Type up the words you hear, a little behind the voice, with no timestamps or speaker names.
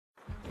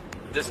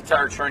This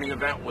entire training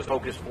event was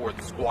focused for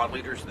the squad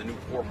leaders, the new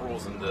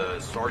corporals and the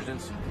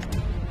sergeants.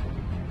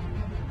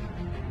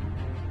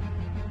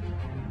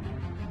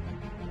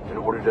 In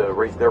order to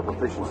raise their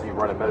proficiency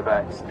running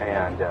medevacs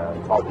and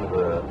talking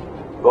to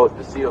both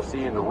the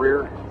COC in the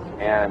rear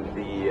and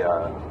the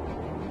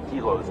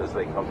kilos as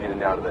they come in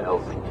and out of the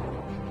LZ.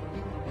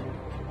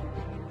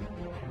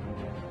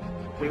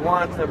 We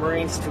want the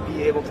Marines to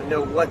be able to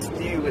know what to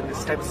do in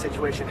this type of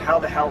situation, how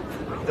to help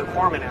the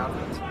corpsman out,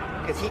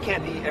 because he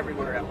can't be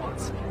everywhere at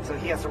once. So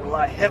he has to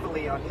rely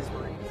heavily on his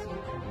Marines.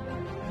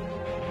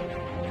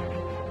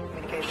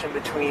 Communication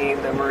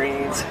between the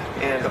Marines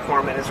and the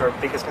corpsman is our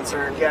biggest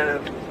concern. You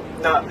gotta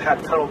not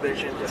have tunnel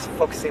vision, just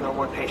focusing on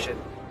one patient.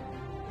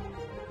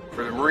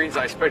 For the Marines,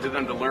 I expected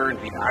them to learn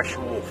the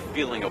actual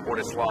feeling of what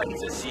it's like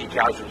to see a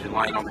casualty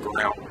lying on the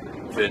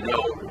ground, to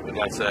know that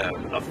that's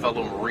a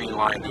fellow Marine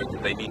lying there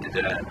that they needed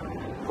to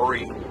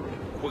hurry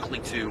quickly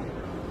to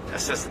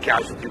assess the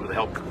casualty with the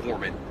help of the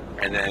corpsman,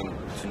 and then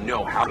to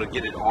know how to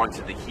get it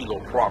onto the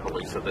helo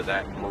properly so that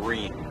that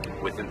Marine,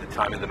 within the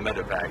time of the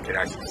medevac, can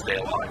actually stay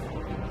alive.